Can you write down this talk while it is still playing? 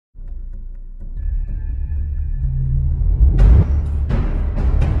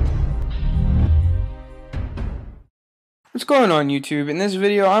What's going on YouTube? In this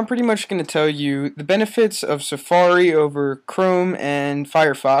video I'm pretty much going to tell you the benefits of Safari over Chrome and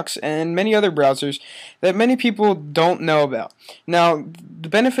Firefox and many other browsers that many people don't know about. Now the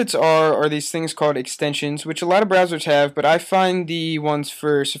benefits are these things called extensions, which a lot of browsers have, but I find the ones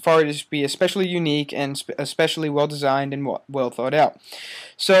for Safari to be especially unique and especially well designed and well thought out.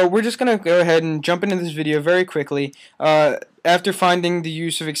 So we're just going to go ahead and jump into this video very quickly. After finding the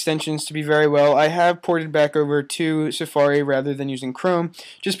use of extensions to be very well, I have ported back over to Safari rather than using Chrome,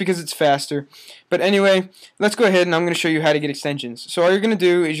 just because it's faster. But anyway, let's go ahead and I'm going to show you how to get extensions. So all you're going to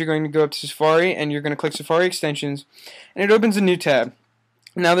do is you're going to go up to Safari and you're going to click Safari Extensions, and it opens a new tab.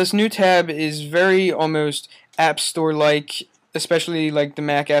 Now this new tab is very almost App Store-like, especially like the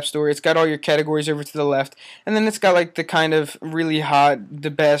Mac App Store. It's got all your categories over to the left, and then it's got like the kind of really hot, the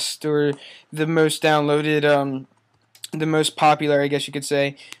best, or the most downloaded, the most popular, I guess you could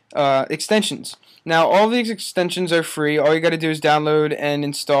say, extensions. Now all these extensions are free. All you got to do is download and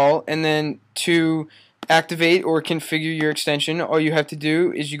install, and then to activate or configure your extension, all you have to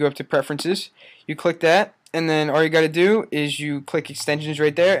do is you go up to Preferences, you click that, and then all you got to do is you click Extensions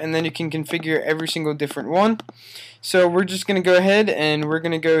right there, and then you can configure every single different one. So we're just going to go ahead and we're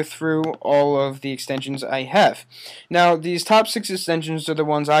going to go through all of the extensions I have. Now these top 6 extensions are the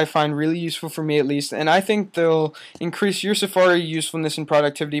ones I find really useful, for me at least, and I think they'll increase your Safari usefulness and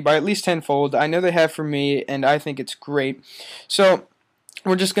productivity by at least tenfold. I know they have for me, and I think it's great. So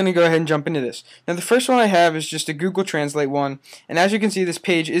we're just going to go ahead and jump into this. Now the first one I have is just a Google Translate one, and as you can see this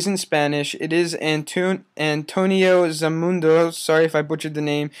page is in Spanish. It is Antonio Zamundo, sorry if I butchered the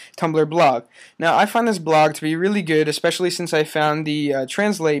name, Tumblr blog. Now I find this blog to be really good, especially since I found the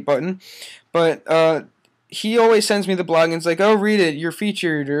translate button, but he always sends me the blog and it's like, oh, read it, you're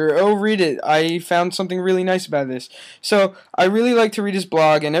featured, or oh, read it, I found something really nice about this. So I really like to read his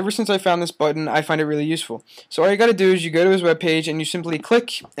blog, and ever since I found this button I find it really useful. So all you gotta do is you go to his webpage and you simply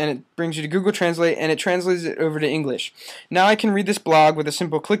click, and it brings you to Google Translate, and it translates it over to English. Now I can read this blog with a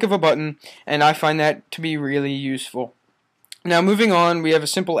simple click of a button, and I find that to be really useful. Now moving on, we have a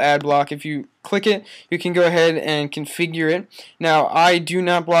simple ad block. If you click it, you can go ahead and configure it. Now I do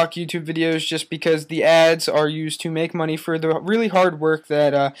not block YouTube videos just because the ads are used to make money for the really hard work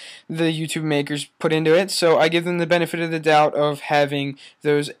that the YouTube makers put into it. So I give them the benefit of the doubt of having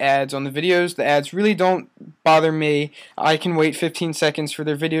those ads on the videos. The ads really don't bother me. I can wait 15 seconds for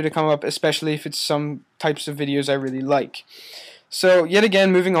their video to come up, especially if it's some types of videos I really like. So yet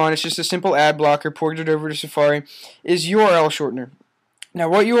again, moving on, it's just a simple ad blocker ported over to Safari, is URL shortener. Now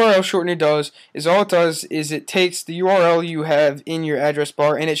what URL shortener does is it takes the URL you have in your address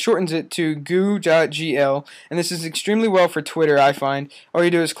bar and it shortens it to goo.gl, and this is extremely well for Twitter, I find. All you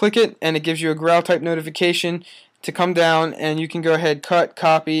do is click it and it gives you a growl type notification to come down, and you can go ahead, cut,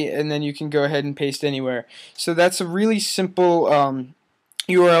 copy, and then you can go ahead and paste anywhere. So that's a really simple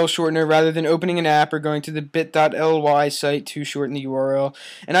URL shortener rather than opening an app or going to the bit.ly site to shorten the URL.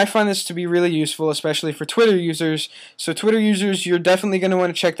 And I find this to be really useful, especially for Twitter users. So Twitter users, you're definitely going to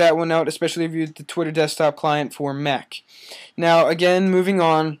want to check that one out, especially if you use the Twitter desktop client for Mac. Now again, moving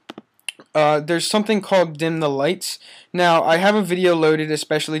on, there's something called dim the lights. Now I have a video loaded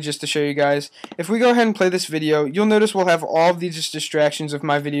especially just to show you guys. If we go ahead and play this video, you'll notice we'll have all of these distractions of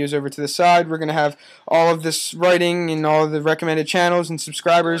my videos over to the side. We're going to have all of this writing and all of the recommended channels and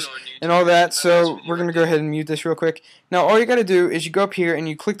subscribers and all that. So we're going to go ahead and mute this real quick. Now all you got to do is you go up here and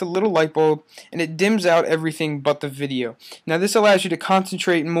you click the little light bulb, and it dims out everything but the video. Now this allows you to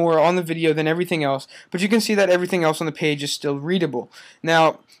concentrate more on the video than everything else, but you can see that everything else on the page is still readable.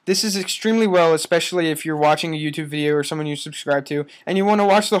 Now this is extremely well, especially if you're watching a YouTube video or someone you subscribe to, and you want to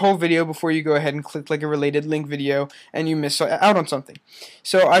watch the whole video before you go ahead and click like a related link video and you miss out on something.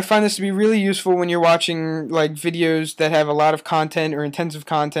 So I find this to be really useful when you're watching like videos that have a lot of content or intensive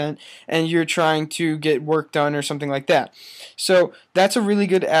content and you're trying to get work done or something like that. So that's a really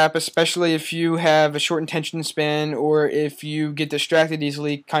good app, especially if you have a short attention span or if you get distracted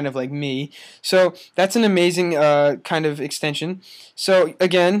easily, kind of like me. So that's an amazing kind of extension. So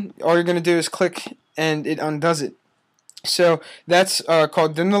again, all you're going to do is click and it undoes it. So that's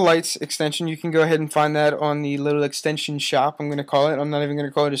called Dim the Lights extension. You can go ahead and find that on the little extension shop, I'm going to call it. I'm not even going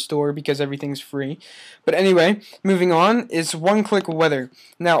to call it a store because everything's free. But anyway, moving on, is one-click weather.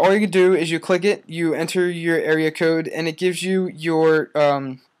 Now all you do is you click it, you enter your area code, and it gives you your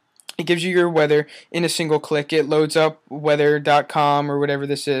weather in a single click. It loads up weather.com or whatever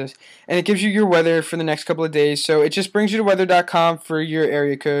this is, and it gives you your weather for the next couple of days. So it just brings you to weather.com for your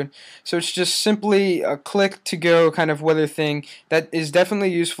area code. So it's just simply a click to go kind of weather thing that is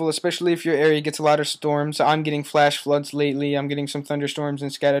definitely useful, especially if your area gets a lot of storms. I'm getting flash floods lately. I'm getting some thunderstorms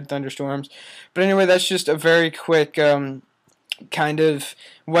and scattered thunderstorms. But anyway, that's just a very quick kind of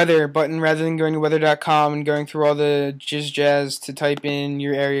weather button rather than going to weather.com and going through all the jazz to type in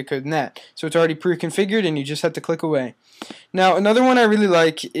your area code and that. So it's already pre-configured and you just have to click away. Now another one I really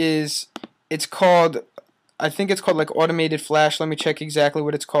like is I think it's called like automated flash. Let me check exactly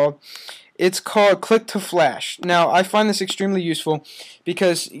what it's called. It's called click to flash. Now I find this extremely useful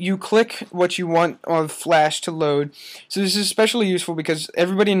because you click what you want on flash to load. So this is especially useful because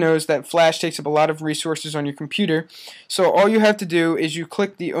everybody knows that flash takes up a lot of resources on your computer. So all you have to do is you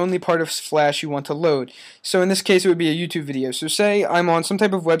click the only part of flash you want to load. So in this case it would be a YouTube video. So say I'm on some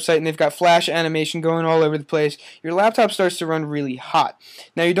type of website and they've got flash animation going all over the place. Your laptop starts to run really hot.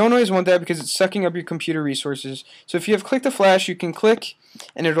 Now you don't always want that because it's sucking up your computer resources. So if you have click to flash, you can click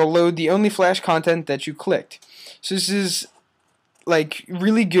and it'll load the only flash content that you clicked. So this is like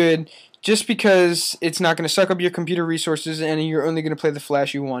really good just because it's not going to suck up your computer resources and you're only going to play the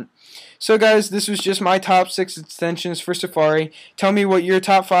flash you want. So guys, this was just my top 6 extensions for Safari. Tell me what your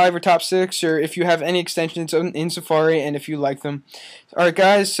top 5 or top 6, or if you have any extensions in Safari and if you like them. Alright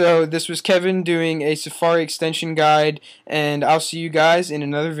guys, so this was Kevin doing a Safari extension guide, and I'll see you guys in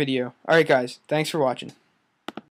another video. Alright guys, thanks for watching.